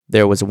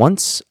There was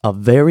once a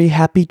very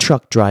happy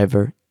truck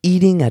driver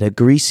eating at a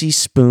greasy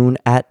spoon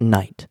at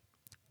night.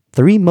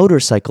 3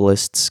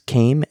 motorcyclists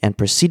came and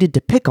proceeded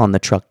to pick on the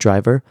truck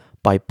driver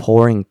by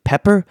pouring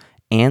pepper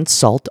and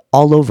salt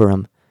all over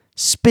him,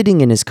 spitting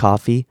in his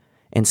coffee,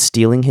 and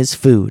stealing his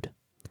food.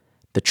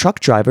 The truck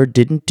driver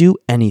didn't do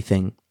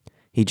anything.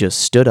 He just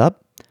stood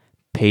up,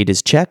 paid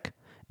his check,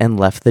 and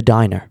left the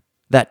diner.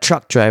 "That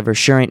truck driver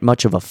sure ain't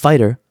much of a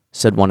fighter,"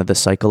 said one of the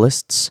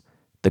cyclists.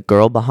 The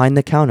girl behind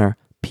the counter,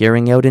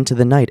 peering out into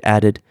the night,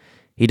 added,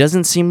 "He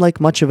doesn't seem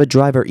like much of a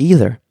driver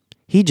either.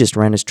 He just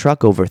ran his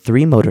truck over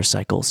 3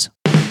 motorcycles."